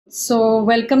So,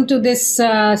 welcome to this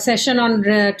session on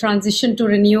transition to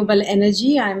renewable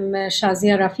energy. I'm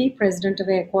Shazia Rafi, President of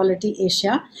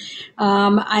AirQualityAsia.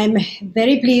 I'm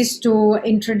very pleased to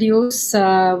introduce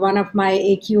one of my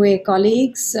AQA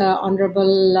colleagues,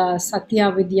 Honorable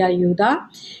Satya Vidya Yuda,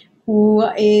 who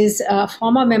is a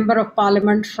former Member of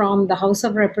Parliament from the House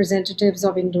of Representatives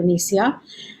of Indonesia.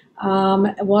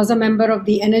 Was a member of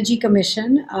the Energy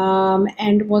Commission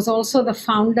and was also the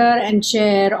founder and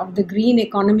chair of the Green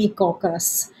Economy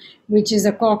Caucus, which is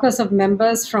a caucus of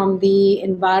members from the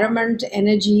Environment,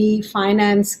 Energy,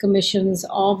 Finance Commissions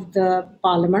of the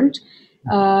Parliament,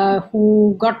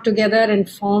 who got together and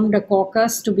formed a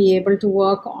caucus to be able to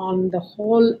work on the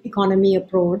whole economy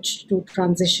approach to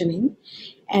transitioning.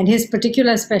 And his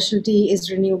particular specialty is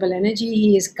renewable energy.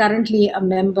 He is currently a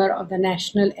member of the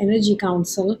National Energy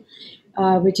Council,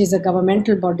 which is a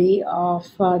governmental body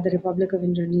of the Republic of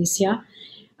Indonesia.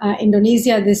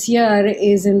 Indonesia this year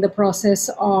is in the process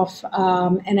of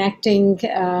enacting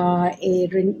a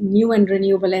new and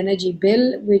renewable energy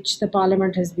bill, which the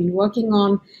Parliament has been working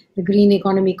on. The Green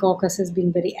Economy Caucus has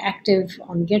been very active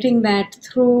on getting that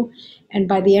through. And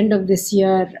by the end of this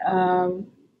year,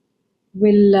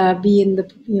 will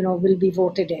be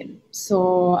voted in.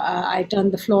 So I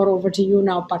turn the floor over to you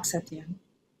now, Pak Satya.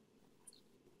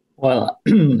 Well,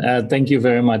 thank you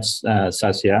very much,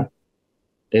 Sasha.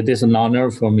 It is an honor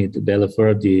for me to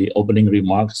deliver the opening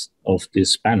remarks of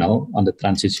this panel on the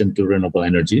transition to renewable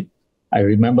energy. I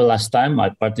remember last time I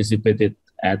participated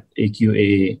at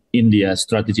AQA India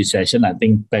strategy session, I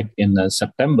think back in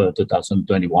September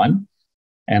 2021.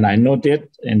 And I noted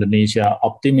Indonesia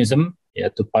optimism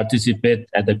to participate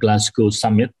at the Glasgow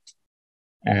summit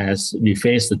as we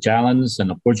face the challenge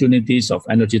and opportunities of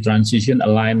energy transition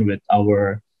aligned with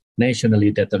our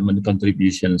nationally determined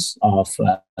contributions of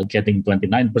getting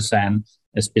 29%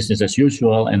 as business as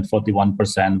usual and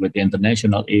 41% with the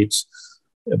international aids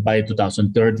by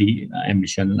 2030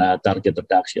 emission target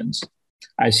reductions.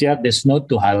 I shared this note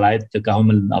to highlight the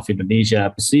government of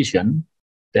Indonesia position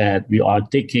that we are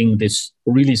taking this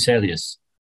really serious.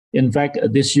 In fact,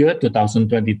 this year,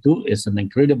 2022, is an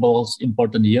incredible,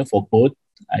 important year for both,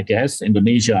 I guess,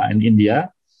 Indonesia and India,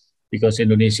 because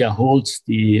Indonesia holds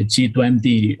the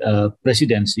G20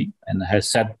 presidency and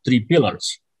has set 3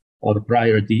 pillars or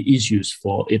priority issues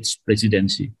for its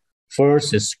presidency.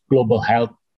 First is global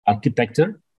health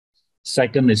architecture.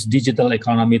 Second is digital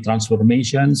economy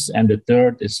transformations. And the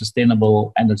third is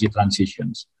sustainable energy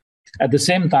transitions. At the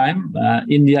same time,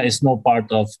 India is now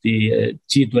part of the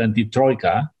G20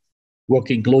 Troika,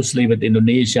 working closely with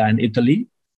Indonesia and Italy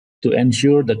to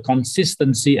ensure the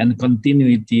consistency and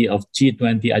continuity of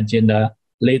G20 agenda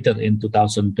later in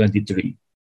 2023.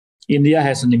 India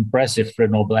has an impressive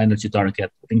renewable energy target,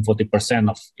 I think 40%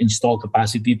 of installed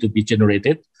capacity to be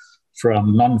generated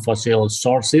from non-fossil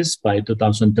sources by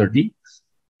 2030.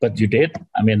 But you did,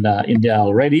 India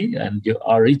already, and you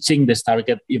are reaching this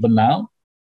target even now,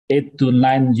 8 to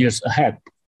 9 years ahead.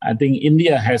 I think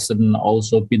India has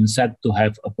also been said to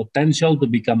have a potential to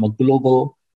become a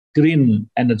global green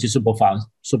energy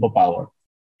superpower,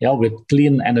 with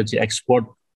clean energy export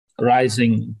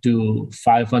rising to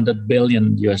 $500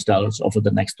 billion over the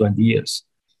next 20 years.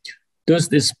 Thus,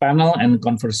 this panel and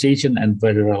conversation are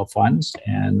very relevant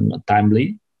and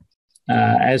timely.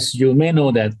 As you may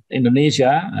know that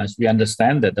Indonesia, as we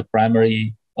understand that the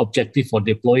primary objective for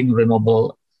deploying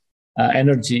renewable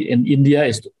energy in India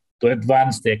is to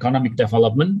advance the economic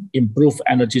development, improve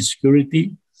energy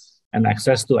security and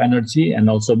access to energy, and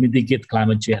also mitigate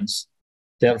climate change.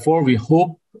 Therefore, we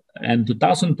hope in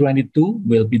 2022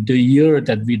 will be the year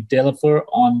that we deliver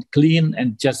on clean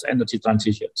and just energy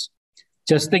transitions.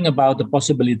 Just think about the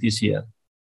possibilities here.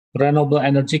 Renewable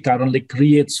energy currently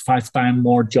creates 5 times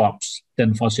more jobs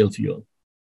than fossil fuel.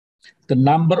 The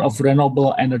number of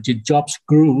renewable energy jobs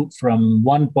grew from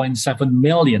 1.7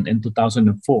 million in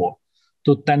 2004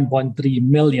 to 10.3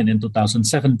 million in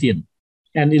 2017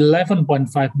 and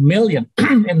 11.5 million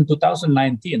in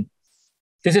 2019.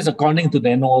 This is according to the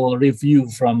annual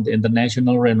review from the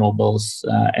International Renewables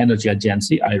Energy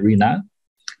Agency, IRENA.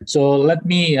 So let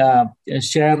me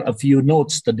share a few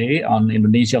notes today on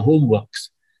Indonesia homeworks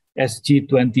as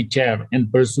G20 chair in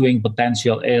pursuing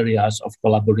potential areas of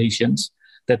collaborations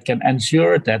that can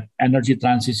ensure that energy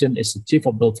transition is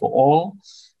achievable for all,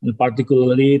 and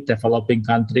particularly developing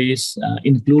countries,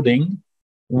 including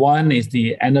one is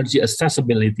the energy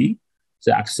accessibility,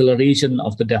 the acceleration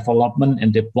of the development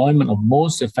and deployment of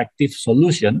most effective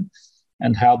solution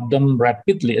and help them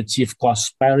rapidly achieve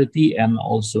cost parity and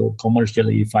also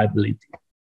commercially viability.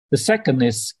 The second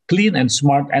is clean and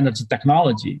smart energy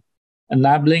technology.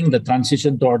 enabling the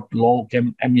transition toward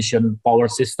low-emission power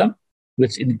system,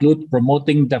 which include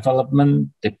promoting development,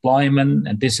 deployment,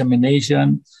 and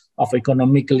dissemination of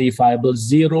economically viable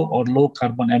zero or low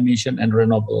carbon emission and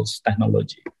renewables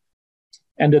technology.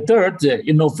 And the third,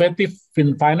 innovative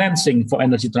financing for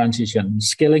energy transition,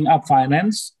 scaling up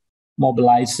finance,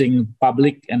 mobilizing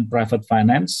public and private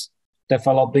finance,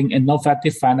 developing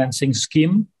innovative financing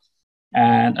scheme,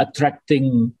 and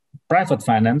attracting private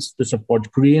finance to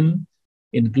support green,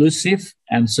 inclusive,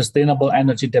 and sustainable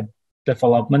energy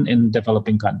development in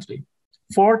developing countries.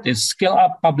 Fourth is scale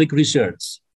up public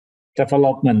research,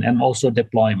 development, and also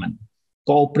deployment.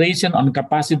 Cooperation on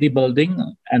capacity building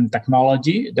and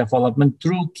technology development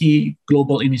through key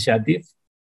global initiatives,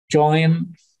 joint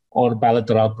or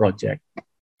bilateral projects.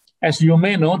 As you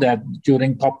may know that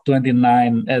during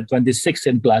COP26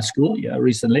 in Glasgow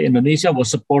recently, Indonesia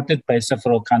was supported by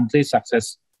several countries such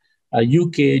as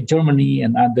UK, Germany,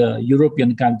 and other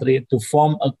European countries to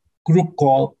form a group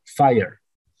called FIRE,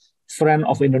 Friend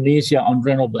of Indonesia on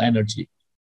Renewable Energy.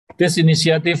 This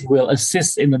initiative will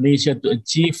assist Indonesia to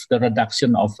achieve the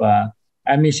reduction of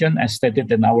emission as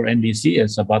stated in our NDC.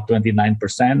 It's about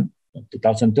 29% in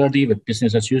 2030 with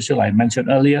business as usual, I mentioned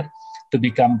earlier, to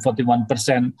become 41%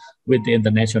 with the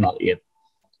international aid.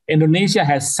 Indonesia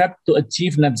has set to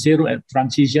achieve net zero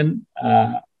transition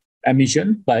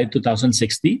emission by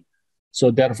 2060.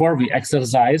 So therefore, we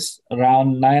exercise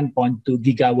around 9.2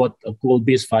 gigawatt of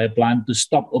coal-based fire plant to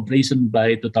stop operation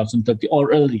by 2030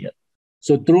 or earlier.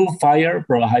 So through FIRE,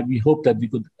 we hope that we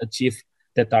could achieve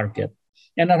the target.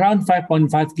 And around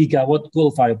 5.5 gigawatt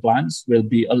coal-fired plants will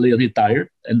be early retired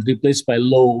and replaced by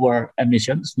lower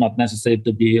emissions, not necessary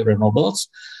to be renewables,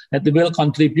 and they will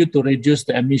contribute to reduce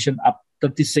the emission up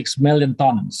 36 million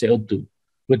tons CO2,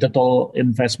 with the total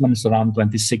investments around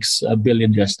 $26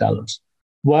 billion US,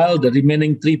 while the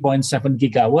remaining 3.7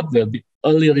 gigawatt will be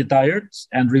early retired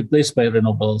and replaced by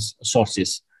renewables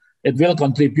sources. It will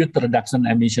contribute to reduction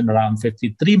emission around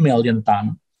 53 million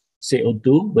tons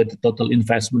CO2, with the total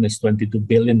investment is $22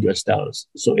 billion US.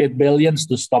 So 8 billion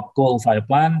to stop coal-fired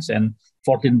plants and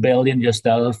 14 billion US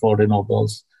for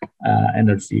renewables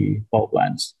energy power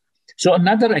plants. So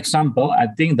another example, I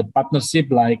think the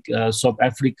partnership like South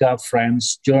Africa,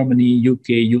 France, Germany, UK,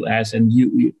 US, and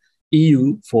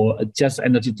EU for a just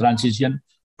energy transition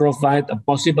provide a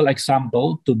possible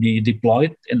example to be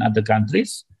deployed in other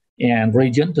countries and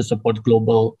region to support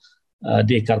global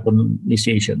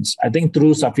decarbonizations. I think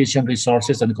through sufficient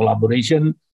resources and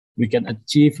collaboration, we can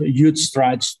achieve huge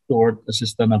strides toward a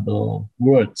sustainable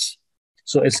world.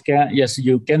 So yes,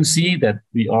 you can see that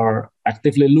we are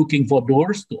actively looking for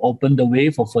doors to open the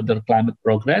way for further climate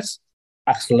progress,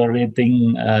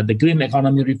 accelerating the green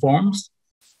economy reforms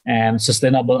and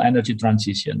sustainable energy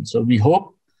transition. So we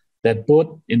hope that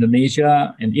both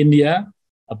Indonesia and India,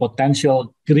 a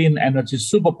potential green energy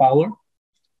superpower,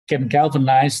 can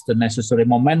galvanize the necessary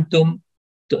momentum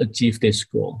to achieve this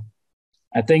goal.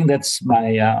 I think that's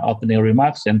my opening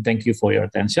remarks, and thank you for your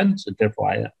attention. So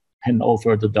therefore, I hand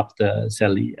over to Dr.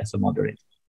 Sally as a moderator.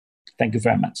 Thank you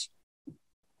very much.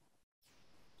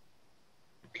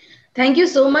 Thank you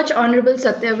so much, Honorable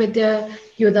Satyavidya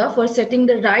Yuda, for setting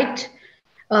the right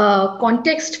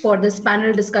context for this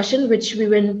panel discussion, which we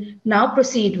will now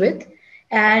proceed with.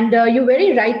 And you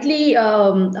very rightly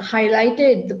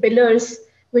highlighted the pillars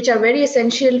which are very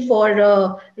essential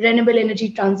for renewable energy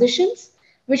transitions,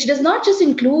 which does not just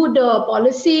include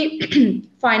policy,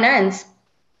 finance,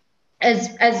 as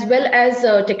well as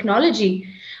technology,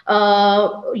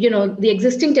 the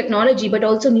existing technology, but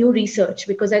also new research,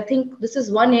 because I think this is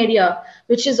one area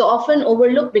which is often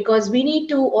overlooked, because we need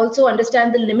to also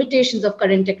understand the limitations of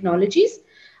current technologies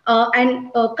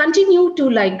and continue to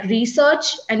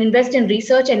research and invest in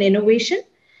research and innovation.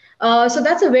 So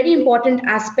that's a very important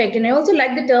aspect. And I also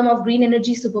like the term of green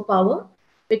energy superpower,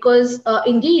 because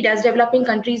indeed, as developing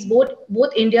countries,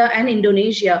 both India and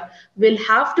Indonesia will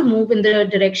have to move in the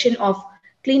direction of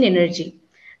clean energy.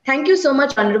 Thank you so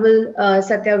much, Honorable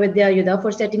Satyavidya Yuda,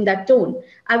 for setting that tone.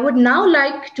 I would now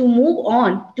like to move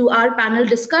on to our panel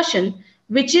discussion,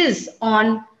 which is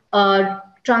on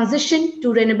transition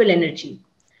to renewable energy.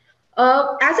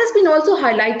 As has been also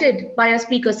highlighted by our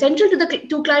speaker, central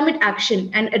to climate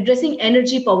action and addressing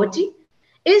energy poverty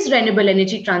is renewable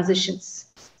energy transitions.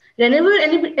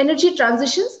 Renewable energy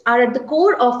transitions are at the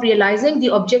core of realizing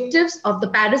the objectives of the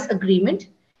Paris Agreement,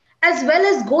 as well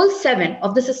as Goal 7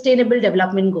 of the Sustainable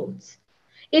Development Goals.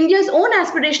 India's own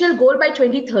aspirational goal by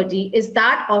 2030 is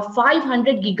that of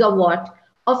 500 gigawatt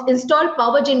of installed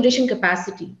power generation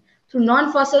capacity through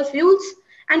non-fossil fuels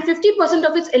and 50%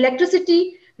 of its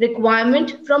electricity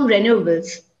requirement from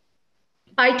renewables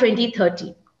by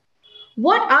 2030.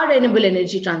 What are renewable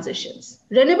energy transitions?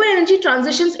 Renewable energy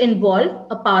transitions involve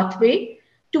a pathway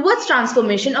towards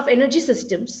transformation of energy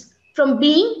systems from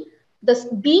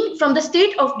from the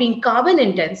state of being carbon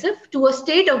intensive to a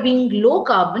state of being low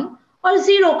carbon or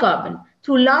zero carbon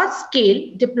through large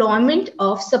scale deployment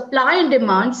of supply and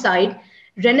demand side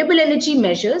renewable energy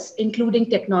measures, including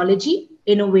technology,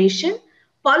 innovation,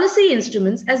 policy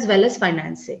instruments, as well as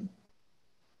financing.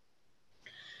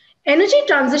 Energy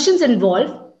transitions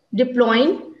involve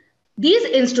deploying these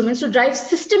instruments to drive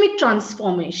systemic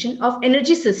transformation of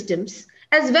energy systems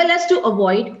as well as to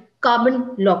avoid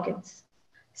carbon lock-ins.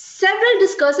 Several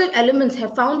discursive elements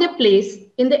have found their place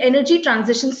in the energy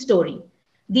transition story.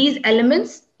 These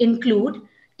elements include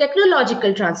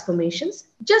technological transformations,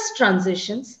 just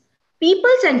transitions,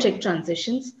 people-centric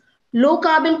transitions, low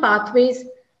carbon pathways,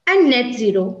 and net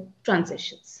zero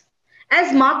transitions.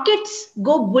 As markets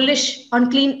go bullish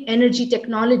on clean energy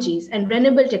technologies and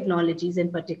renewable technologies in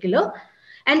particular,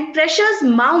 and pressures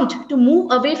mount to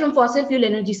move away from fossil fuel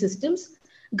energy systems,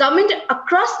 government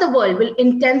across the world will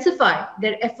intensify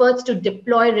their efforts to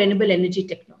deploy renewable energy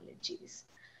technologies.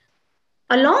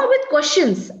 Along with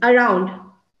questions around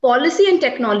policy and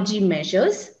technology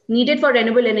measures needed for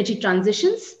renewable energy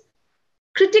transitions,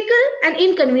 critical and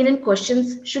inconvenient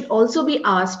questions should also be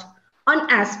asked on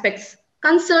aspects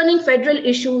concerning federal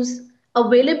issues,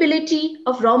 availability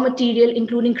of raw material,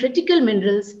 including critical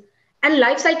minerals, and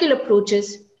life cycle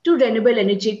approaches to renewable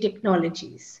energy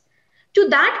technologies. To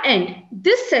that end,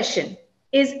 this session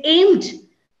is aimed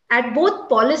at both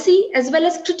policy as well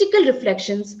as critical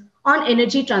reflections on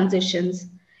energy transitions,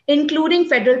 including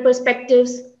federal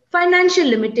perspectives, financial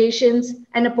limitations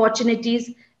and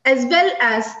opportunities, as well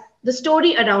as the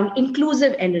story around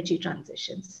inclusive energy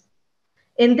transitions.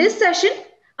 In this session,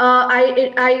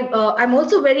 I'm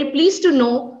also very pleased to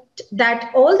know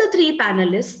that all the three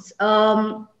panelists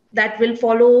that will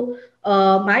follow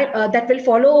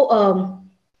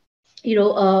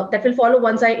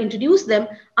once I introduce them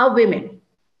are women,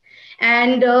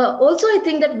 and also I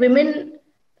think that women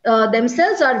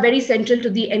themselves are very central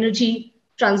to the energy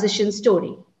transition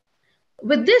story.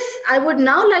 With this, I would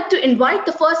now like to invite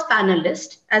the first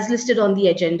panelist, as listed on the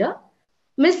agenda,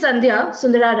 Ms. Sandhya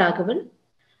Sundara Raghavan.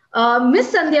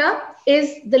 Ms. Sandhya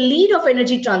is the lead of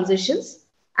energy transitions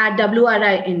at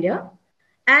WRI India.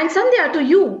 And Sandhya, to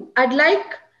you, I'd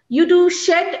like you to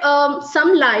shed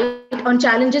some light on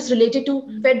challenges related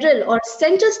to federal or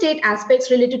center state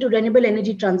aspects related to renewable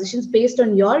energy transitions based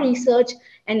on your research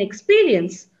and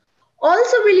experience.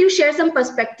 Also, will you share some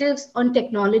perspectives on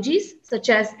technologies such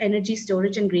as energy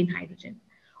storage and green hydrogen?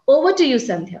 Over to you,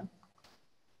 Sandhya.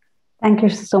 Thank you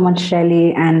so much,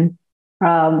 Shelly. And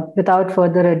without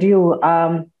further ado,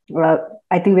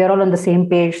 I think we are all on the same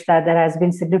page that there has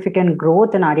been significant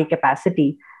growth in RE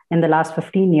capacity in the last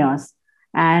 15 years.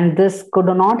 And this could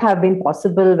not have been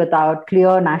possible without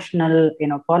clear national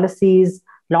policies,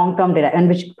 long-term and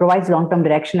which provides long-term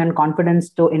direction and confidence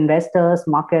to investors,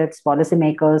 markets,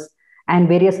 policymakers, and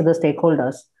various other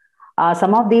stakeholders.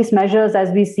 Some of these measures, as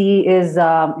we see, is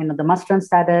the must-run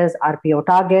status, RPO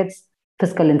targets,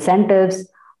 fiscal incentives,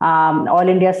 All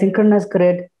India synchronous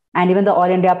grid, and even the All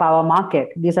India power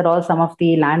market. These are all some of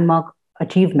the landmark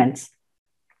achievements.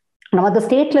 Now, at the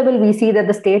state level, we see that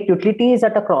the state utility is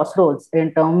at a crossroads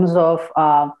in terms of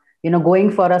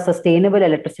going for a sustainable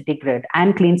electricity grid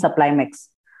and clean supply mix.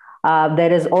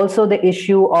 There is also the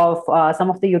issue of some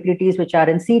of the utilities which are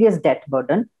in serious debt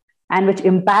burden and which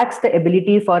impacts the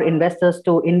ability for investors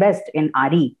to invest in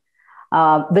RE.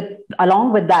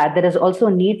 Along with that, there is also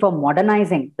a need for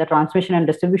modernizing the transmission and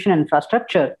distribution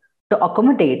infrastructure to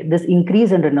accommodate this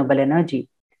increase in renewable energy.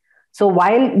 So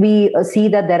while we see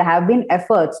that there have been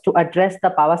efforts to address the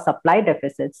power supply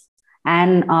deficits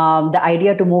and the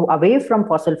idea to move away from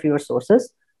fossil fuel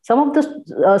sources, some of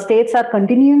the states are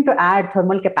continuing to add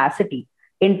thermal capacity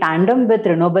in tandem with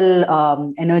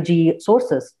renewable energy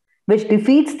sources, which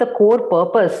defeats the core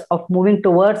purpose of moving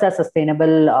towards a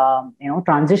sustainable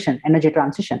energy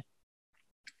transition.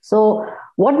 So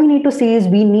what we need to see is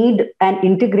we need an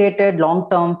integrated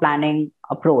long-term planning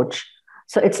approach.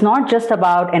 So it's not just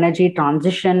about energy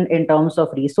transition in terms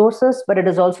of resources, but it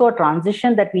is also a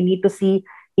transition that we need to see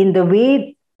in the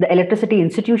way the electricity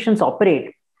institutions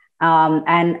operate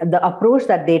and the approach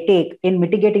that they take in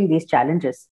mitigating these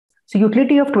challenges. So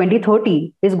utility of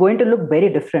 2030 is going to look very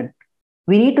different.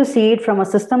 We need to see it from a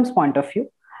systems point of view.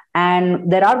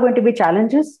 And there are going to be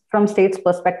challenges from states'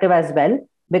 perspective as well,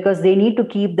 because they need to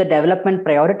keep the development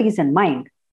priorities in mind.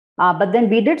 But then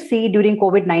we did see during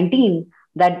COVID-19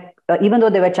 that even though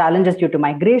there were challenges due to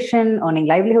migration, earning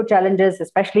livelihood challenges,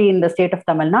 especially in the state of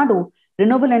Tamil Nadu,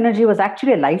 renewable energy was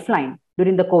actually a lifeline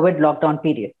during the COVID lockdown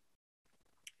period.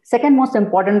 Second most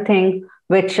important thing,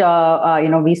 which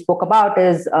we spoke about,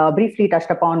 is briefly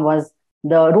touched upon, was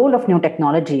the role of new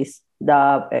technologies.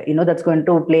 That's going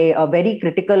to play a very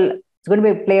critical. It's going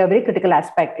to play a very critical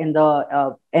aspect in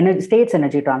the state's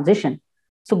energy transition.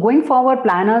 So going forward,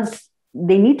 planners,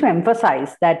 they need to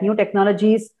emphasize that new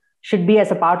technologies should be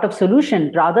as a part of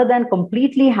solution rather than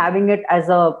completely having it as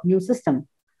a new system.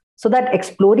 So that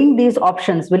exploring these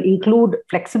options will include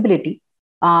flexibility,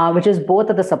 which is both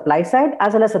at the supply side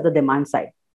as well as at the demand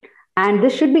side. And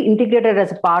this should be integrated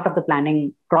as a part of the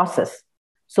planning process.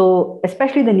 So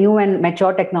especially the new and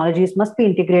mature technologies must be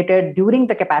integrated during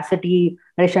the capacity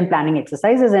addition planning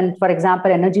exercises. And for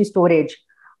example, energy storage,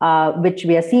 which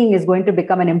we are seeing is going to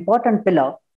become an important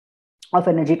pillar of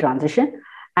energy transition.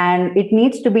 And it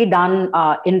needs to be done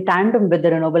in tandem with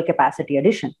the renewable capacity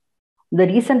addition. The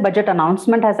recent budget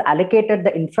announcement has allocated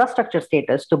the infrastructure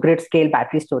status to grid scale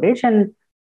battery storage, and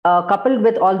coupled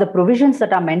with all the provisions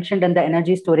that are mentioned in the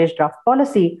energy storage draft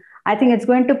policy, I think it's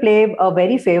going to play a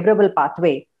very favorable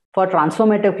pathway for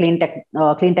transformative clean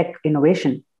tech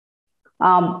innovation.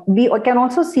 We can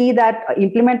also see that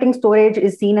implementing storage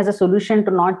is seen as a solution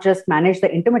to not just manage the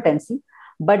intermittency,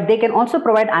 but they can also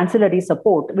provide ancillary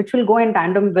support, which will go in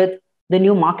tandem with the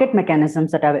new market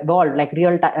mechanisms that have evolved, like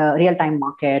real-time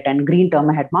market and green term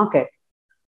ahead market.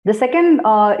 The second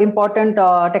important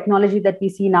technology that we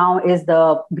see now is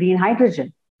the green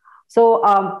hydrogen.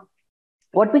 So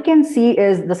what we can see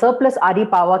is the surplus RE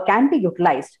power can be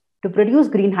utilized to produce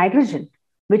green hydrogen,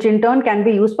 which in turn can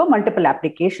be used for multiple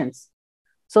applications.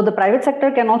 So the private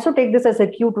sector can also take this as a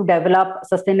cue to develop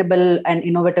sustainable and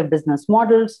innovative business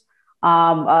models,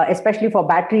 especially for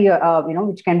battery,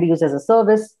 which can be used as a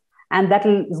service. And that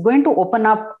is going to open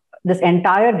up this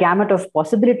entire gamut of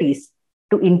possibilities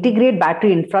to integrate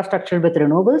battery infrastructure with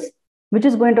renewables, which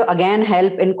is going to again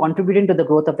help in contributing to the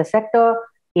growth of the sector,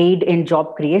 aid in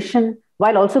job creation,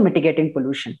 while also mitigating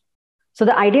pollution. So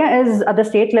the idea is at the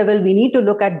state level, we need to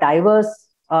look at diverse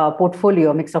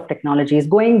portfolio mix of technologies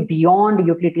going beyond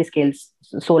utility scales,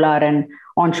 solar and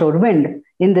onshore wind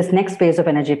in this next phase of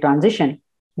energy transition.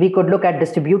 We could look at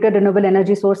distributed renewable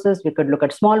energy sources. We could look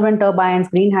at small wind turbines,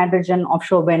 green hydrogen,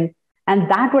 offshore wind, and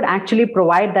that would actually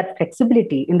provide that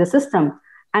flexibility in the system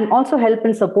and also help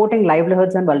in supporting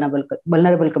livelihoods and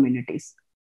vulnerable communities.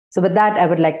 So with that, I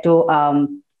would like to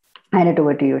hand it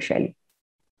over to you, Shaili.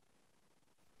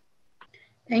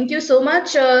 Thank you so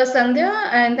much, Sandhya,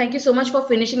 and thank you so much for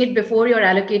finishing it before your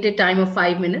allocated time of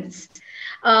 5 minutes.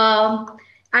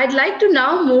 I'd like to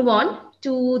now move on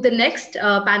to the next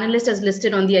panelist as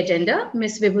listed on the agenda,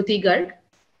 Ms. Vibhuti Garg.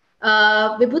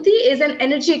 Vibhuti is an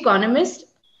energy economist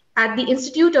at the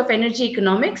Institute of Energy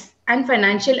Economics and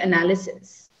Financial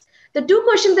Analysis. The two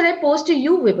questions that I pose to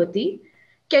you, Vibhuti,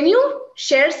 can you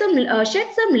shed some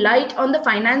light on the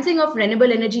financing of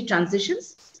renewable energy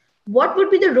transitions? What would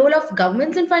be the role of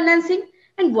governments in financing,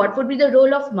 and what would be the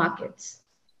role of markets?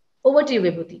 Over to you,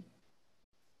 Vibhuti.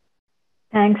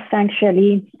 Thanks,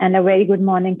 Shaili, and a very good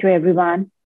morning to everyone.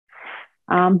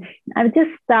 I would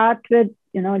just start with,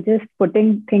 just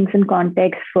putting things in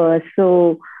context first.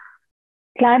 So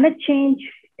climate change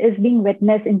is being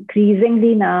witnessed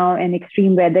increasingly now in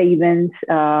extreme weather events,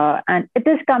 and it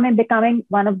is becoming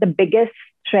one of the biggest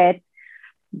threats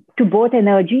to both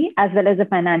energy as well as the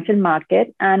financial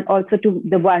market, and also to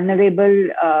the vulnerable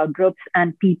groups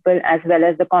and people as well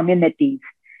as the communities.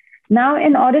 Now,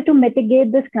 in order to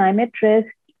mitigate this climate risk,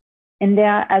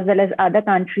 India as well as other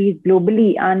countries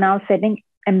globally are now setting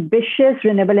ambitious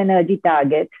renewable energy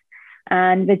targets,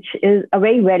 and which is a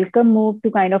very welcome move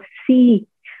to kind of see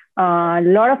a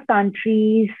lot of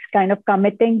countries kind of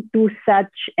committing to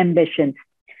such ambitions.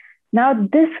 Now,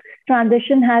 this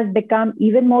transition has become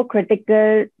even more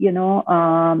critical, in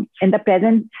the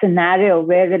present scenario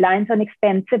where reliance on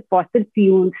expensive fossil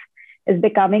fuels is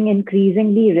becoming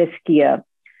increasingly riskier.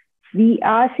 We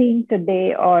are seeing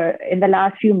today, or in the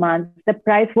last few months, the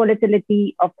price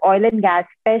volatility of oil and gas,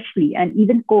 especially, and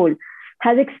even coal,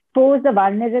 has exposed the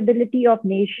vulnerability of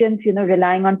nations,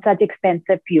 relying on such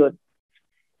expensive fuel.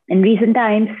 In recent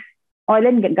times, oil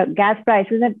and gas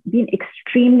prices have been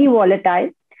extremely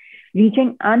volatile,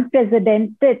 reaching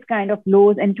unprecedented kind of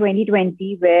lows in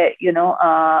 2020, where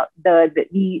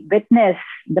we witnessed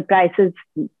the prices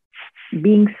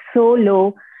being so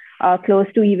low, close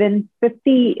to even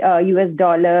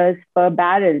 $50 per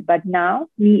barrel. But now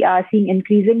we are seeing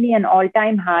increasingly an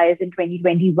all-time highs in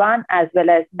 2021, as well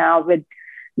as now with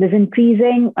this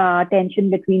increasing tension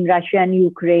between Russia and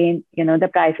Ukraine, the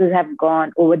prices have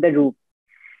gone over the roof.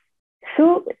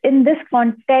 So in this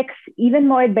context, even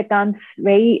more it becomes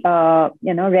very,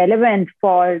 relevant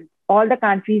for all the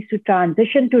countries to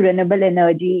transition to renewable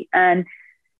energy, and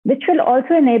which will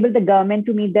also enable the government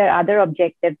to meet their other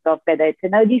objectives of whether it's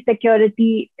energy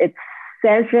security, it's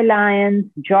self-reliance,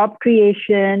 job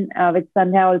creation, which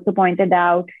Sandhya also pointed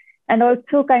out, and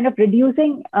also kind of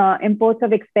reducing imports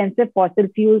of expensive fossil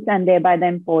fuels and thereby the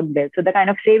import bill. So the kind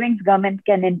of savings government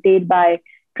can entail by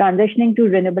transitioning to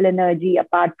renewable energy,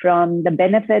 apart from the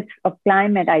benefits of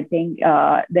climate, I think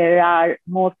there are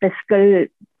more fiscal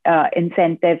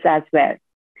incentives as well.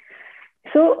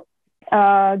 So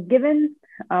given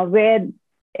where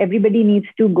everybody needs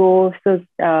to go, so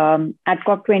at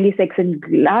COP26 in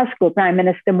Glasgow, Prime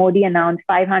Minister Modi announced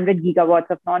 500 gigawatts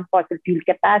of non-fossil fuel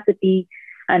capacity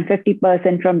and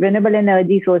 50% from renewable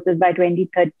energy sources by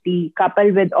 2030,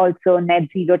 coupled with also net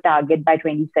zero target by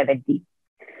 2070.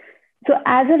 So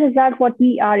as a result, what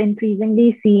we are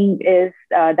increasingly seeing is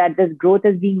that this growth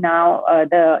is being now,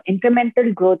 the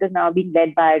incremental growth is now being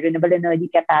led by renewable energy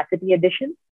capacity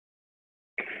addition.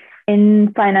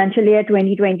 In financial year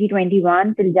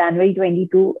 2020-21 till January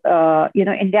 22,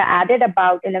 India added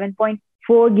about 11.4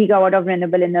 gigawatt of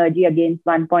renewable energy against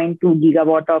 1.2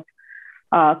 gigawatt of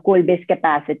coal-based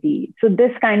capacity. So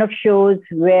this kind of shows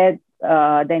where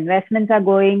the investments are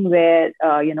going, where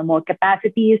more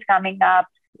capacity is coming up.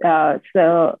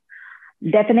 So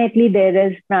definitely there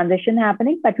is transition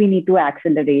happening, but we need to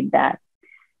accelerate that.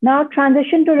 Now,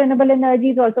 transition to renewable energy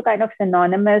is also kind of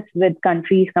synonymous with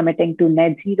countries committing to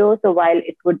net zero. So while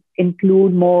it would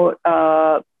include more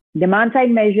demand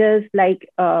side measures, like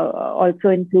also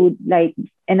include like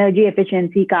energy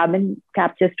efficiency, carbon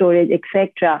capture storage,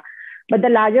 etc. But the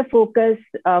larger focus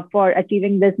for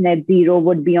achieving this net zero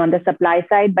would be on the supply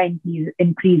side by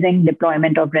increasing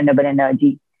deployment of renewable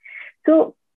energy.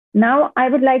 So now I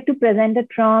would like to present it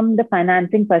from the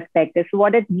financing perspective. So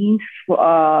what it means,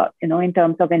 in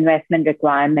terms of investment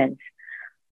requirements.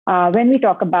 When we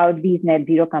talk about these net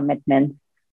zero commitments,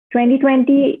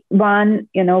 2021,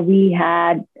 we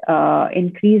had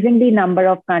increasingly number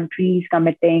of countries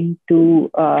committing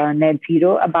to net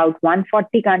zero, about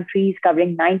 140 countries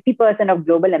covering 90% of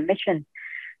global emissions,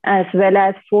 as well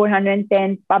as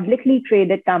 410 publicly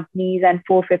traded companies and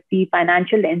 450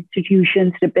 financial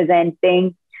institutions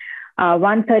representing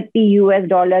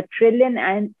 $130 trillion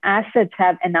and assets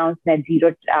have announced net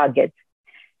zero targets.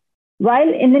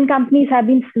 While Indian companies have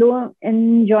been slow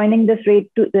in joining this race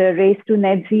to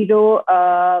net zero,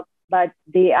 but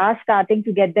they are starting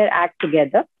to get their act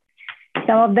together.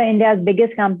 Some of the India's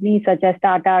biggest companies such as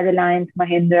Tata, Reliance,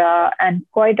 Mahindra, and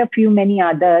quite a few many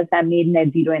others have made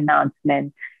net zero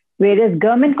announcements. Whereas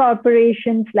government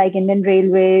corporations like Indian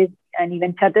Railways and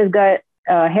even Chhattisgarh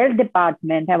Health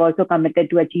Department have also committed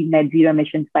to achieve net zero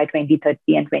emissions by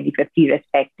 2030 and 2050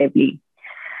 respectively.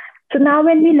 So now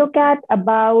when we look at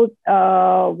about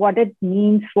what it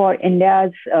means for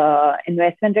India's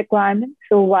investment requirements,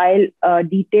 so while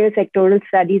detailed sectoral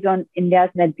studies on India's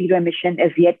net zero emission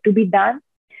is yet to be done,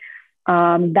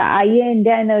 the IEA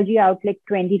India Energy Outlook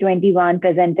 2021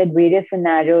 presented various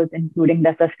scenarios, including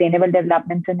the sustainable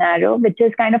development scenario, which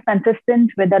is kind of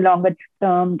consistent with the longer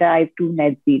term drive to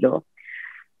net zero.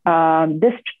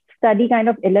 This study kind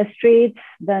of illustrates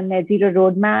the net zero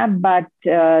roadmap, but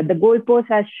the goalpost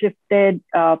has shifted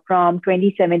from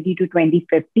 2070 to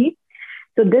 2050.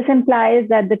 So this implies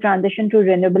that the transition to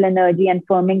renewable energy and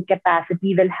firming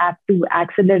capacity will have to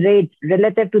accelerate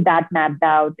relative to that mapped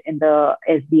out in the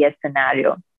SDS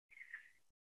scenario.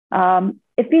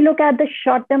 If we look at the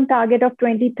short-term target of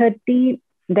 2030,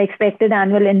 the expected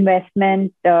annual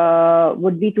investment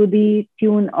would be to the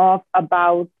tune of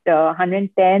about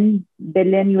 $110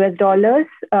 billion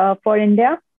for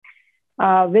India,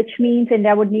 which means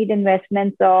India would need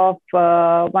investments of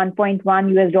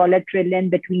 $1.1 trillion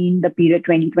between the period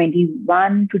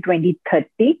 2021 to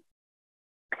 2030.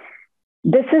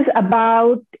 This is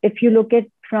about, if you look at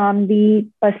from the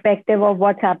perspective of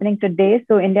what's happening today,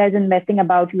 so India is investing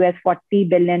about $40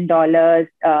 billion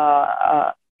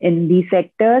in these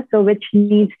sectors, so which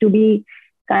needs to be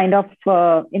kind of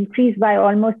increased by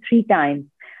almost 3 times.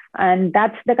 And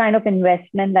that's the kind of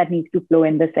investment that needs to flow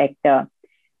in the sector.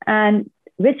 And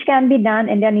which can be done,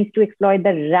 India needs to exploit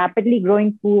the rapidly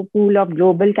growing pool of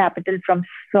global capital from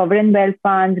sovereign wealth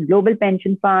funds, global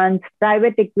pension funds,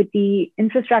 private equity,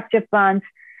 infrastructure funds,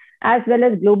 as well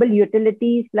as global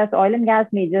utilities, plus oil and gas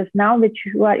majors now, which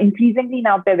are increasingly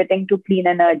now pivoting to clean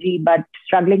energy, but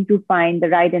struggling to find the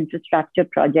right infrastructure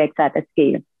projects at a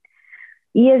scale.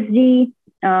 ESG,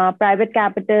 private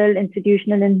capital,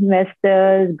 institutional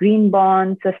investors, green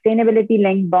bonds,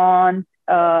 sustainability-linked bonds,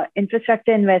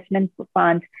 infrastructure investment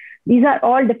funds. These are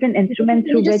all different instruments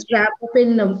through which. Just wrap up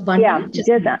in one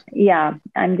minute.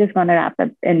 I'm just going to wrap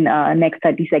up in next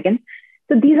 30 seconds.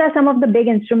 So these are some of the big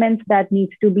instruments that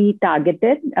needs to be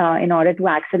targeted in order to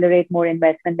accelerate more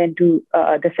investment into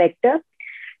the sector.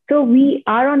 So we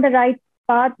are on the right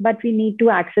path, but we need to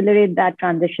accelerate that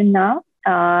transition now.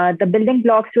 The building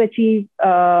blocks to achieve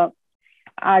are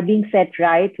being set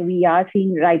right. We are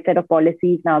seeing right set of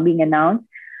policies now being announced.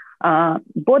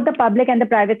 Both the public and the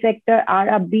private sector are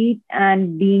upbeat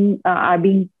and are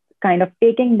being kind of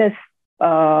taking this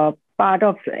part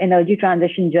of energy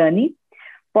transition journey.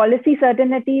 Policy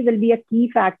certainty will be a key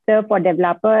factor for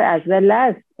developer as well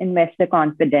as investor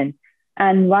confidence.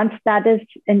 And once that is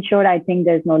ensured, I think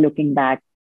there's no looking back.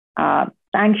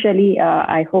 Thanks, Shashi.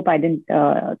 I hope I didn't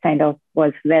kind of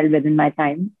was well within my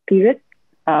time period.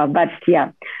 But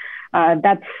yeah,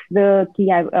 that's the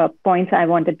key points I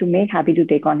wanted to make. Happy to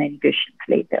take on any questions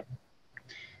later.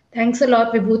 Thanks a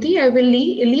lot, Vibhuti. I will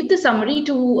leave the summary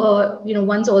to,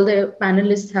 once all the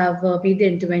panelists have made their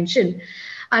intervention.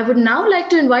 I would now like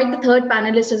to invite the third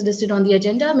panelist as listed on the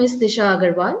agenda, Ms. Disha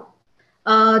Agarwal.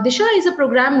 Disha is a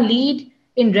program lead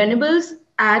in Renewables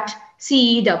at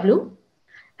CEW.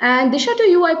 And Disha, to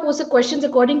you, I pose the questions.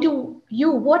 According to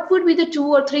you, what would be the 2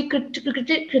 or 3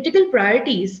 critical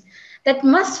priorities that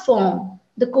must form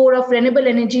the core of renewable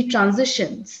energy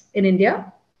transitions in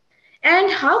India? And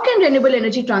how can renewable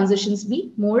energy transitions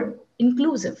be more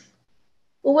inclusive?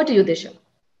 Over to you, Disha.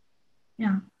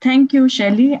 Yeah, thank you,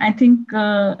 Shashi. I think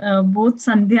both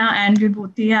Sandhya and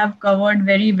Vibhuti have covered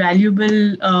very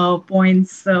valuable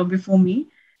points before me.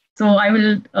 So I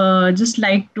will just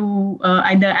like to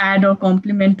either add or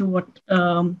complement to what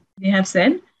they have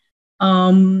said.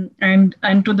 And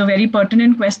to the very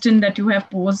pertinent question that you have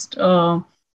posed,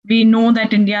 we know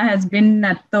that India has been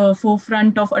at the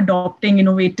forefront of adopting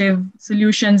innovative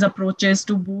solutions, approaches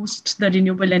to boost the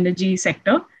renewable energy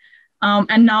sector.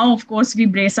 And now, of course, we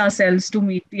brace ourselves to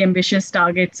meet the ambitious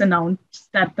targets announced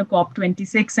at the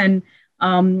COP26. And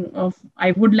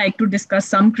I would like to discuss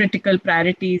some critical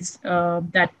priorities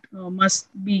that must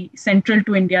be central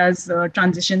to India's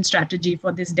transition strategy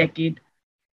for this decade.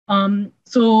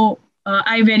 So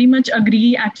I very much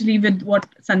agree actually with what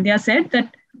Sandhya said,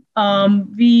 that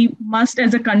we must,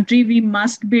 as a country, we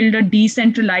must build a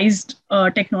decentralized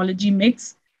technology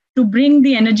mix to bring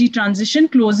the energy transition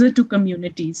closer to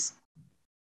communities.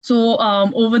 So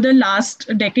over the last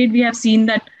decade, we have seen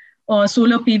that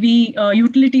solar PV,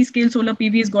 utility scale solar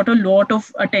PV has got a lot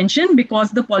of attention because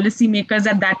the policymakers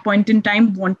at that point in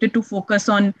time wanted to focus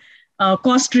on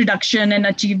cost reduction and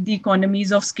achieve the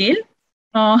economies of scale.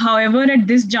 However, at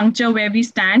this juncture where we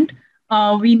stand,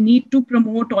 we need to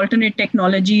promote alternate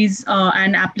technologies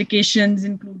and applications,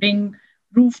 including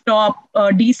rooftop,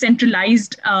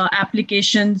 decentralized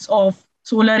applications of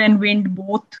solar and wind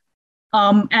both,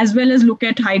 as well as look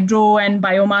at hydro and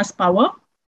biomass power.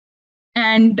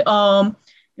 And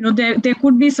there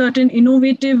could be certain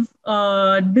innovative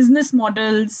business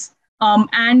models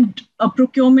and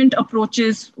procurement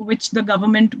approaches which the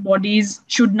government bodies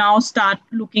should now start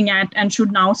looking at and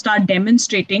should now start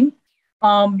demonstrating,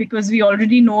 because we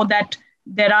already know that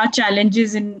there are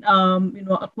challenges in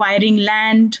acquiring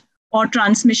land or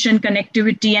transmission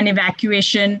connectivity and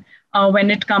evacuation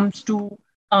when it comes to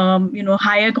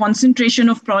higher concentration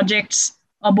of projects,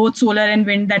 both solar and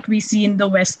wind, that we see in the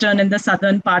western and the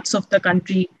southern parts of the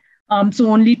country.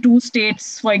 So only 2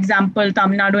 states, for example,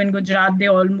 Tamil Nadu and Gujarat,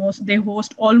 they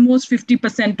host almost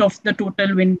 50% of the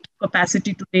total wind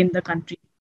capacity today in the country.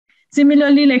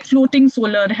 Similarly, like floating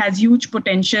solar has huge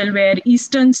potential, where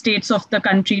eastern states of the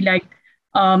country like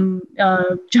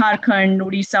Jharkhand,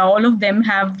 Odisha, all of them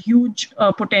have huge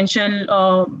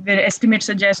potential, where estimates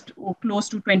suggest close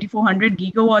to 2,400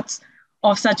 gigawatts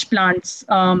of such plants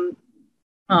can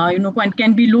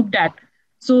be looked at.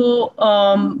 So,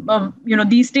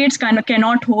 these states kind of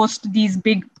cannot host these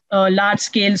big,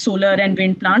 large-scale solar and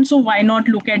wind plants. So why not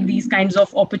look at these kinds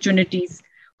of opportunities?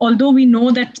 Although we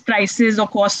know that prices or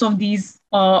costs of these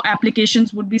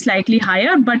applications would be slightly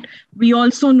higher, but we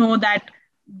also know that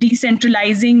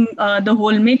decentralizing the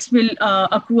whole mix will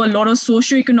accrue a lot of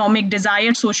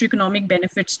desired socioeconomic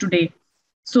benefits today.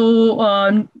 So,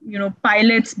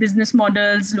 pilots, business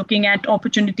models, looking at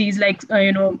opportunities like,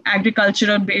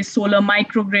 agricultural-based solar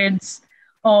microgrids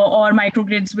or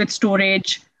microgrids with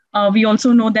storage. We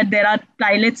also know that there are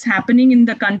pilots happening in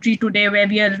the country today where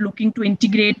we are looking to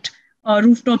integrate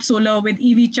rooftop solar with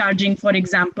EV charging, for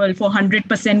example, for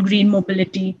 100% green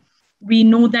mobility. We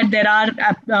know that there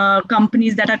are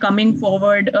companies that are coming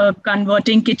forward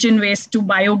converting kitchen waste to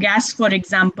biogas, for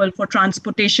example, for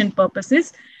transportation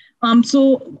purposes.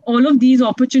 So all of these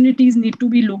opportunities need to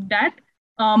be looked at.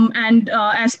 And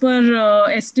as per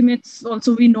estimates,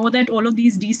 also we know that all of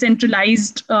these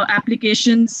decentralized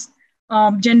applications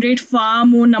generate far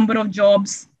more number of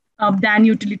jobs than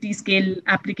utility scale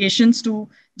applications. To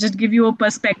just give you a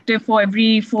perspective, for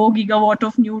every 4 gigawatt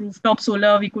of new rooftop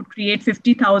solar, we could create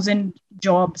 50,000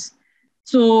 jobs.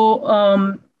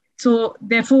 So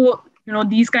therefore,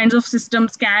 these kinds of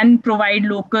systems can provide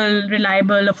local,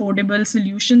 reliable, affordable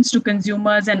solutions to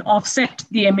consumers and offset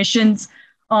the emissions,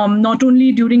 not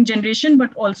only during generation,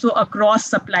 but also across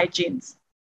supply chains.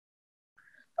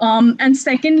 And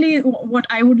secondly, what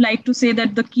I would like to say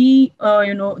that the key,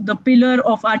 the pillar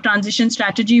of our transition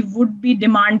strategy would be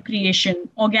demand creation,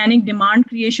 organic demand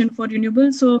creation for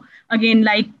renewables. So again,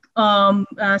 like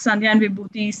Sandhya and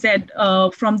Vibhuti said,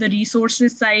 from the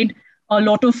resources side, a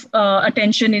lot of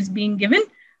attention is being given.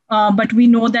 But we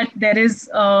know that there is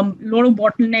a lot of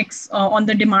bottlenecks on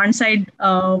the demand side.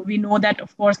 We know that,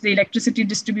 of course, the electricity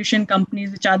distribution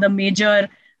companies, which are the major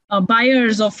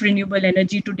buyers of renewable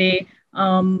energy today,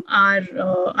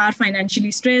 are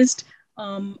financially stressed,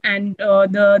 and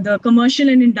the commercial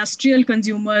and industrial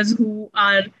consumers who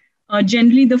are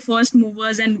generally the first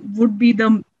movers and would be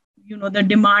the the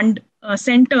demand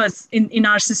centers in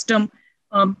our system.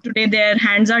 Today, their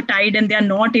hands are tied and they are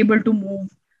not able to move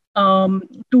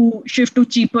to shift to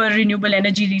cheaper renewable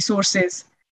energy resources.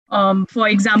 For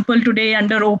example, today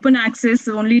under open access,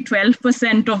 only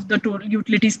 12% of the total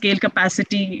utility scale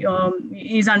capacity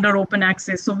is under open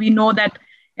access. So we know that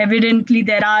evidently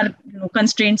there are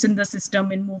constraints in the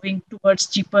system in moving towards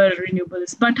cheaper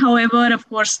renewables. But however, of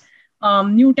course,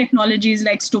 new technologies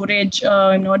like storage,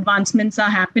 advancements are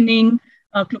happening,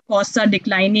 costs are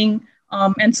declining.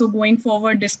 And so going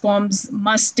forward, DISCOMs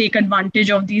must take advantage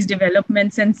of these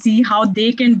developments and see how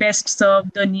they can best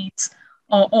serve the needs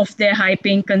of their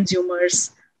high-paying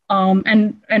consumers,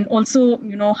 and also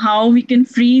how we can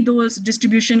free those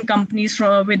distribution companies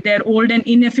with their old and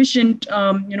inefficient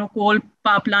coal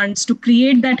power plants to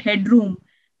create that headroom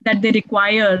that they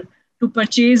require to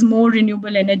purchase more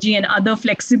renewable energy and other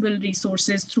flexible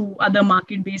resources through other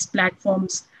market-based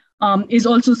platforms, is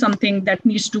also something that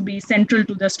needs to be central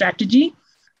to the strategy.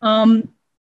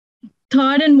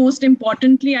 Third, and most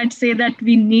importantly, I'd say that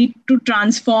we need to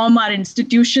transform our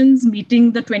institutions.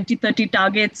 Meeting the 2030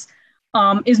 targets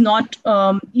is not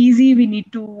easy. We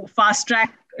need to fast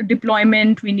track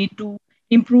deployment. We need to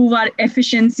improve our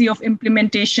efficiency of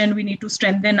implementation. We need to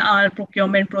strengthen our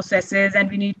procurement processes, and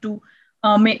we need to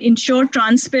ensure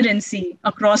transparency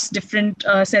across different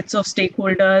sets of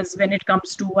stakeholders when it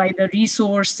comes to either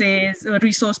resources,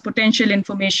 resource potential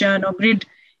information, or grid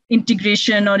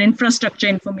integration or infrastructure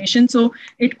information. So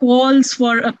it calls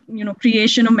for a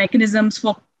creation of mechanisms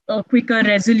for a quicker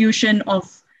resolution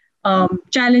of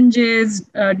challenges,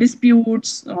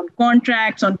 disputes on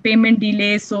contracts, on payment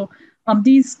delays. So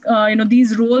these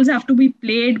roles have to be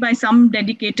played by some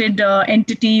dedicated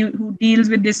entity who deals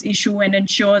with this issue and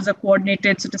ensures a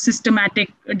coordinated, sort of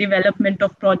systematic development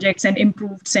of projects and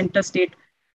improved center state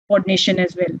coordination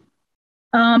as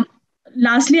well.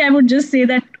 Lastly, I would just say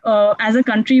that as a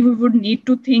country, we would need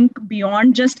to think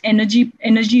beyond just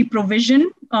energy provision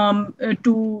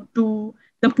to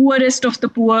the poorest of the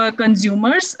poor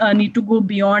consumers. Need to go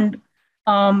beyond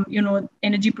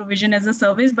energy provision as a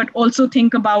service, but also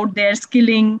think about their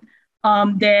skilling,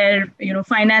 their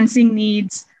financing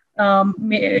needs,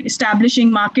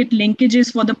 establishing market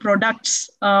linkages for the products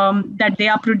that they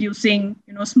are producing.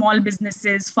 Small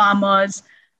businesses, farmers.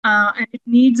 And it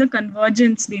needs a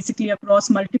convergence basically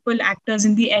across multiple actors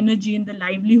in the energy and the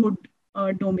livelihood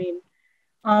domain.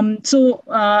 So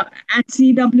at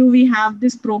CW, we have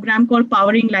this program called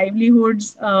Powering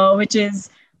Livelihoods, which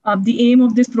is the aim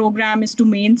of this program is to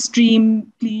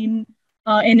mainstream clean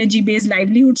energy-based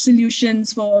livelihood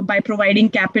solutions by providing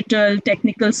capital,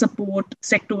 technical support,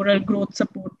 sectoral growth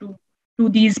support to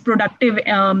these productive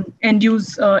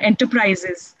end-use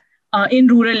enterprises in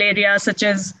rural areas such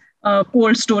as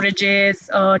cold storages,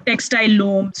 textile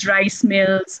looms, rice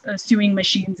mills, sewing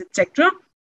machines, etc.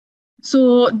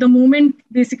 So the moment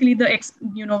basically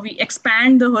we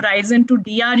expand the horizon to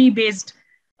DRE-based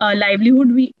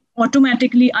livelihood, we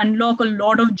automatically unlock a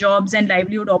lot of jobs and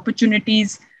livelihood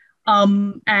opportunities.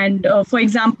 For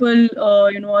example,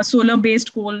 a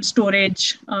solar-based cold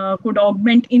storage could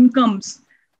augment incomes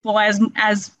for as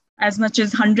much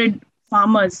as 100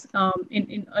 farmers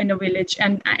in a village.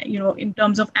 And in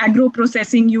terms of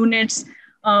agro-processing units,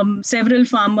 several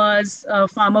farmers,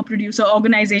 farmer producer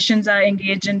organizations are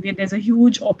engaged, and there's a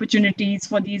huge opportunities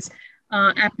for these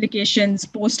applications,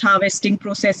 post-harvesting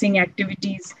processing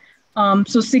activities.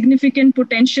 So significant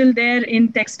potential there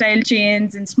in textile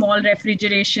chains, in small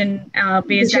refrigeration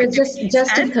based activities.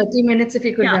 Just in 30 minutes, if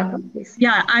you could wrap up, please.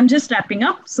 Yeah, I'm just wrapping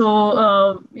up.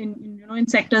 So in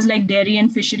sectors like dairy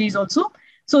and fisheries also.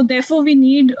 So therefore, we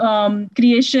need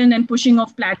creation and pushing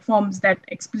of platforms that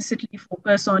explicitly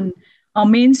focus on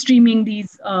mainstreaming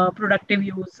these productive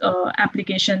use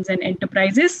applications and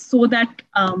enterprises, so that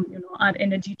our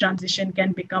energy transition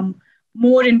can become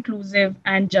more inclusive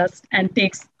and just, and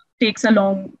takes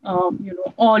along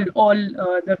all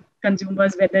the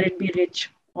consumers, whether it be rich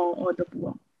or the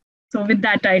poor. So with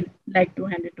that, I'd like to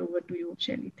hand it over to you,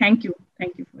 Shelly. Thank you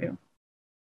for your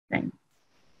time.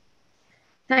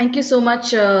 Thank you so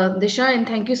much, Disha, and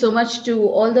thank you so much to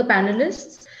all the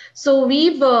panelists. So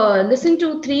we've listened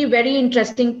to three very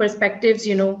interesting perspectives.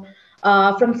 From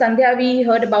Sandhya, we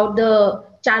heard about the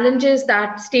challenges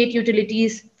that state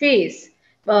utilities face,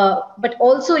 but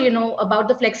also, about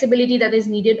the flexibility that is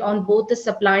needed on both the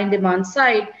supply and demand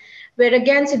side, where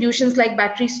again, solutions like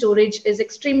battery storage is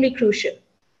extremely crucial.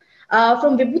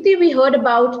 From Vibhuti, we heard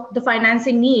about the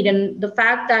financing need and the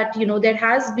fact that there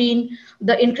has been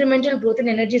the incremental growth in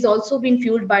energy has also been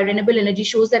fueled by renewable energy,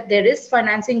 shows that there is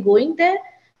financing going there,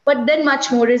 but then much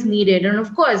more is needed. And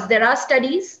of course, there are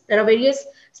various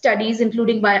studies,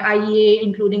 including by IEA,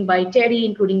 including by TERI,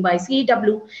 including by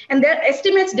CEW, and their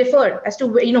estimates differ as to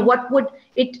what would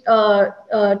it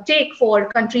take for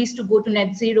countries to go to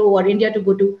net zero or India to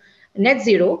go to net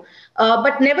zero.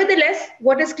 But nevertheless,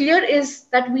 what is clear is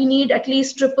that we need at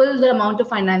least triple the amount of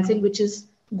financing which is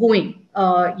going,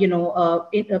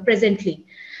 presently.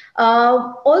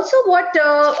 Also, what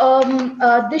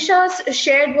Disha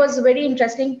shared was a very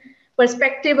interesting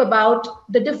perspective about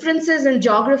the differences in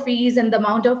geographies and the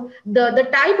amount of the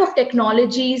type of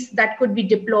technologies that could be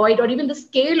deployed, or even the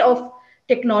scale of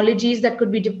technologies that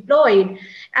could be deployed,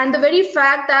 and the very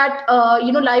fact that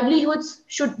livelihoods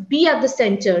should be at the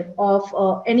center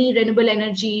of any renewable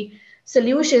energy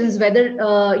solutions, whether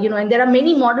and there are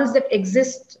many models that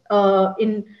exist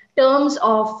in terms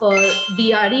of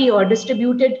DRE, or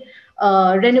distributed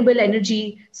renewable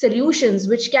energy solutions,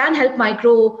 which can help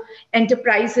micro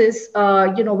enterprises,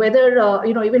 whether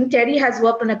even TERI has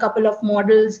worked on a couple of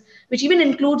models, which even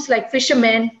includes like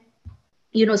fishermen,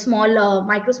 small,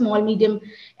 micro, small, medium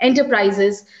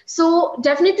enterprises. So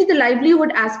definitely the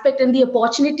livelihood aspect and the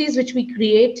opportunities which we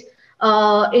create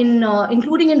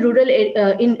including in rural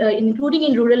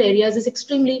areas is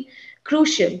extremely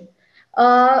crucial.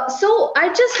 So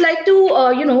I'd just like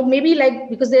to, maybe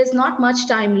because there's not much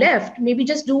time left, maybe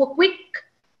just do a quick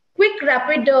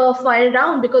rapid fire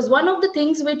round, because one of the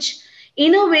things which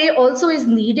in a way also is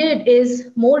needed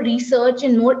is more research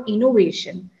and more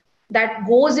innovation that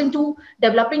goes into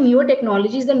developing newer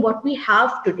technologies than what we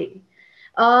have today.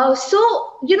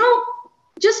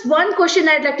 Just one question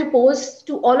I'd like to pose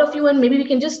to all of you, and maybe we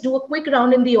can just do a quick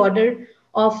round in the order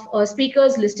of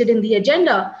speakers listed in the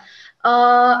agenda,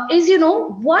 is,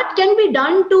 what can be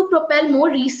done to propel more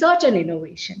research and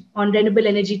innovation on renewable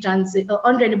energy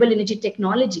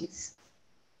technologies?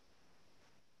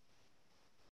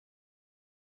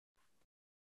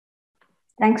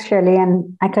 Thanks, Shelly,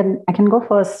 and I can go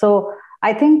first. So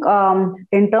I think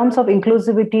in terms of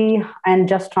inclusivity and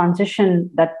just transition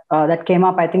that came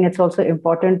up, I think it's also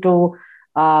important to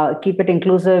keep it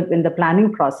inclusive in the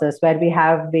planning process, where we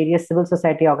have various civil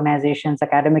society organizations,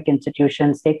 academic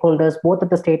institutions, stakeholders, both at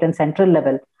the state and central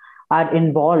level, are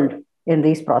involved in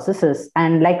these processes.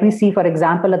 And like we see, for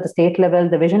example, at the state level,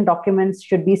 the vision documents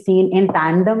should be seen in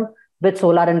tandem with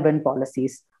solar and wind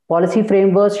policies. Policy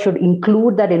frameworks should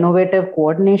include that innovative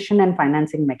coordination and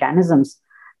financing mechanisms.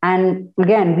 And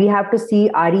again, we have to see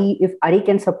if RE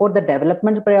can support the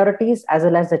development priorities as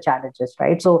well as the challenges,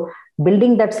 right? So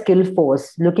building that skill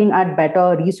force, looking at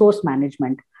better resource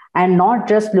management, and not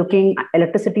just looking at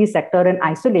electricity sector in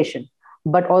isolation,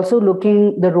 but also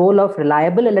looking the role of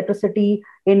reliable electricity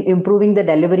in improving the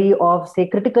delivery of, say,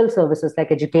 critical services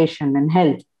like education and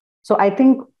health. So I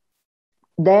think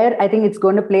it's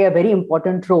going to play a very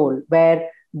important role, where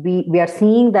we are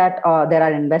seeing that there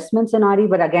are investments in RE,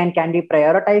 but again, can we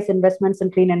prioritize investments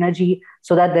in clean energy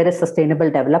so that there is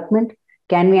sustainable development?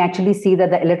 Can we actually see that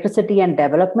the electricity and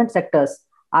development sectors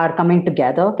are coming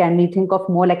together? Can we think of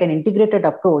more like an integrated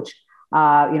approach,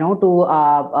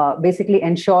 to basically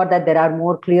ensure that there are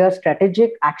more clear,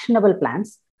 strategic, actionable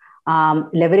plans,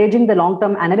 leveraging the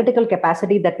long-term analytical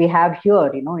capacity that we have here,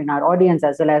 in our audience,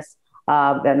 as well as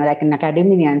like in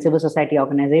academia and civil society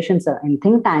organizations, in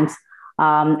think tanks,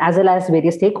 as well as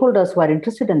various stakeholders who are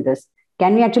interested in this?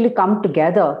 Can we actually come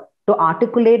together to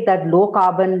articulate that low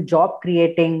carbon, job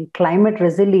creating, climate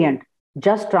resilient,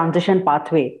 just transition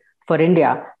pathway for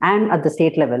India and at the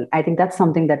state level. I think that's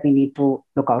something that we need to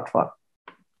look out for.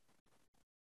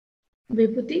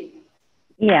 Vibhuti?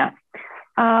 Yeah.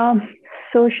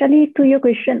 Socially, to your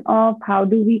question of how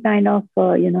do we kind of,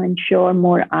 ensure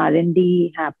more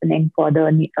R&D happening for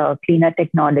the cleaner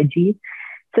technologies.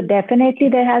 So definitely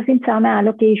there has been some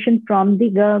allocation from the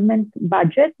government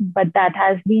budget, but that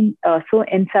has been so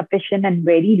insufficient and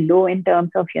very low in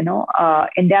terms of,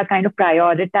 India kind of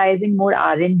prioritizing more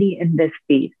R&D in this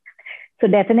space. So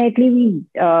definitely we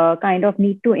kind of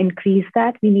need to increase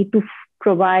that. We need to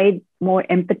provide more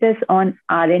impetus on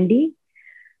R&D.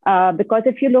 Because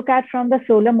if you look at from the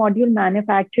solar module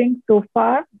manufacturing so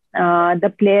far,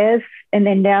 the players in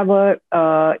India were,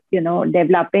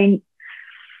 developing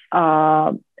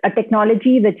a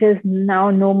technology which is now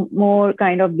no more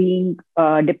kind of being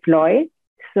deployed.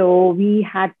 So we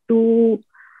had to,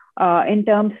 in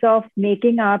terms of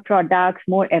making our products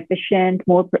more efficient,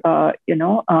 more,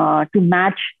 to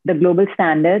match the global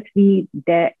standards, we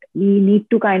need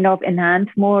to kind of enhance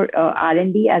more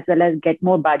R&D as well as get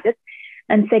more budget.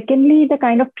 And secondly, the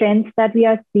kind of trends that we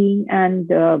are seeing and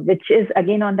which is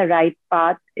again on the right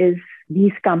path is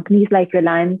these companies like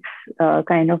Reliance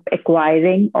kind of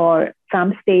acquiring or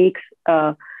some stakes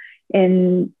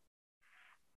in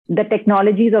the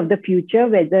technologies of the future,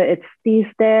 whether it's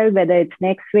T-Cell, whether it's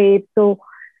Next Wave. So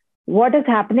what is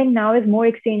happening now is more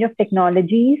exchange of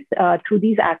technologies through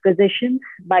these acquisitions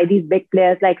by these big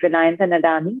players like Reliance and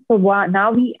Adani. So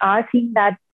now we are seeing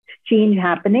that change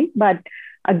happening, but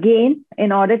again,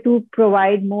 in order to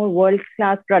provide more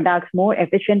world-class products, more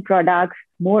efficient products,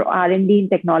 more R&D in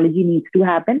technology needs to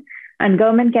happen. And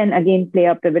government can again play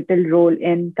a pivotal role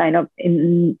in kind of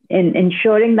in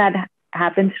ensuring that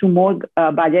happens through more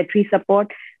budgetary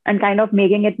support and kind of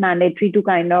making it mandatory to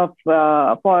kind of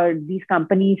for these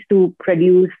companies to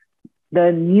produce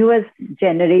the newest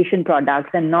generation products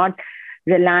and not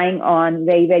relying on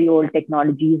very, very old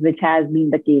technologies, which has been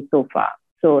the case so far.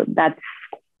 So that's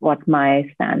what my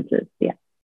stance is. Yeah.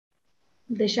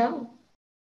 Disha?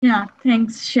 Yeah,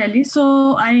 thanks, Shelley.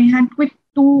 So I had quick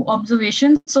two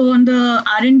observations. So on the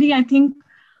R&D, I think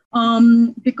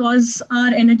because our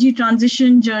energy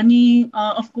transition journey,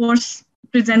 of course,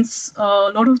 presents a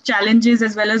lot of challenges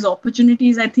as well as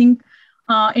opportunities. I think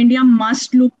India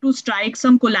must look to strike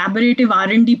some collaborative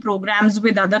R&D programs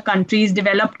with other countries,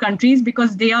 developed countries,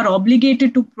 because they are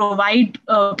obligated to provide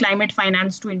climate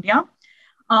finance to India.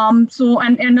 So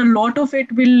a lot of it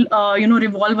will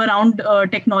revolve around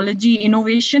technology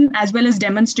innovation as well as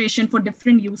demonstration for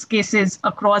different use cases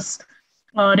across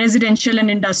residential and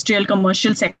industrial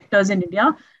commercial sectors in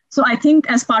India. So I think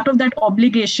as part of that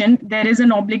obligation, there is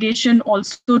an obligation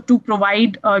also to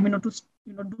provide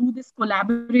do this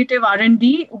collaborative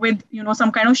R&D with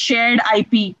some kind of shared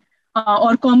IP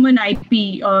or common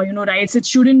IP rights. It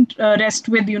shouldn't rest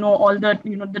with all the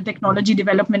the technology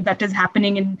development that is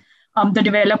happening in the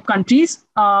developed countries,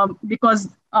 because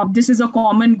this is a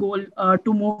common goal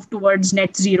to move towards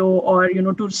net zero or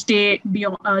to stay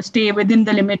within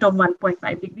the limit of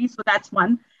 1.5 degrees. So that's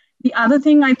one. The other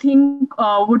thing I think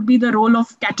would be the role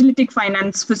of catalytic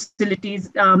finance facilities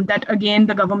that again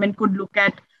the government could look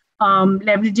at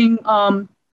leveraging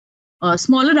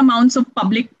smaller amounts of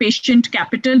public patient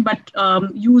capital, but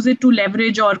use it to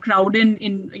leverage or crowd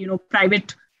in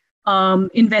private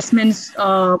investments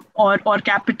or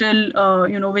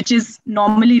capital, which is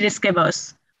normally risk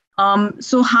averse.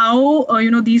 So how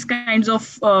these kinds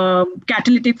of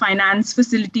catalytic finance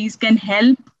facilities can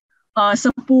help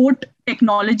support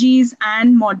technologies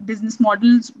and business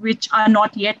models which are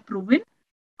not yet proven,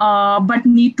 but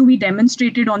need to be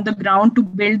demonstrated on the ground to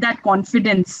build that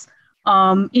confidence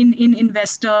in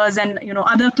investors and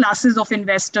other classes of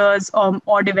investors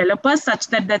or developers, such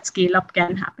that scale up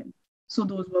can happen. So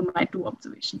those were my two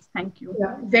observations. Thank you.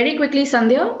 Yeah. Very quickly,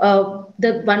 Sandhya,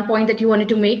 the one point that you wanted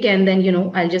to make, and then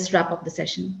I'll just wrap up the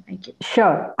session. Thank you.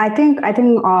 Sure. I think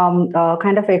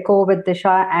kind of echo with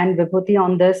Disha and Vibhuti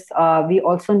on this. We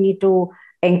also need to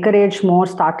encourage more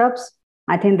startups.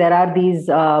 I think there are these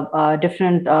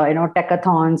different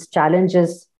techathons,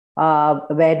 challenges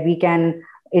where we can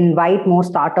invite more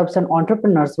startups and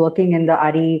entrepreneurs working in the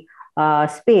RE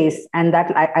space, and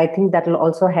that I think that will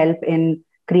also help in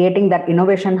creating that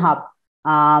innovation hub,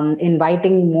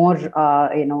 inviting more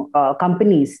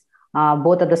companies,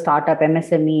 both at the startup,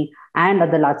 MSME, and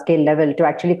at the large scale level to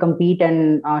actually compete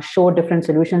and show different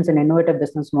solutions and innovative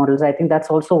business models. I think that's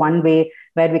also one way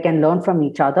where we can learn from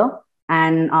each other.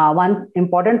 And one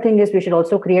important thing is we should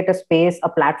also create a space, a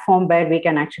platform where we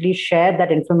can actually share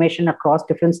that information across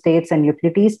different states and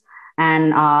utilities,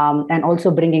 and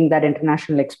also bringing that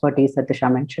international expertise that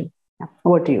Disha mentioned. Yeah.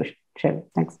 Over to you, Shelley.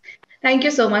 Thanks. Thank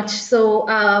you so much. So,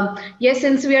 yes,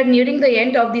 since we are nearing the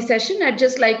end of the session, I'd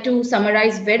just like to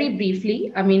summarize very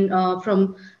briefly,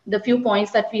 from the few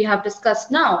points that we have discussed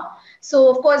now. So,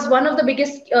 of course, one of the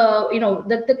biggest,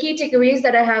 the key takeaways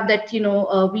that I have that,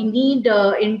 we need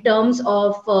in terms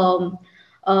of,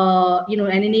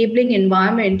 an enabling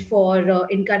environment for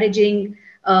encouraging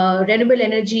renewable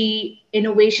energy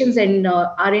innovations and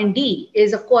R&D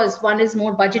is, of course, one is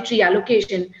more budgetary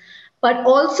allocation, but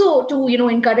also to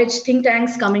encourage think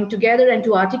tanks coming together and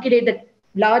to articulate the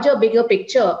larger bigger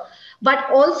picture, but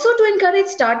also to encourage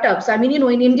startups. I mean,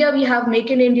 in India we have Make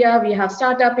in India, we have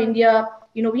Startup India,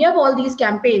 we have all these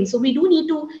campaigns, so we do need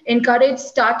to encourage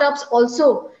startups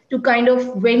also to kind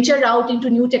of venture out into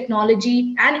new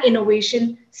technology and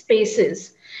innovation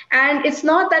spaces. And it's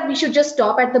not that we should just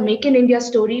stop at the Make in India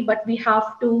story, but we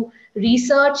have to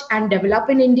research and develop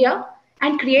in India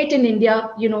and create in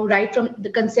India, right from the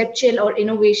conceptual or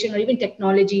innovation or even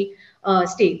technology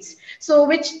states. So,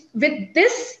 with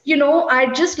this,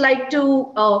 I'd just like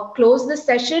to close this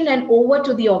session and over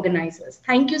to the organizers.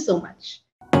 Thank you so much.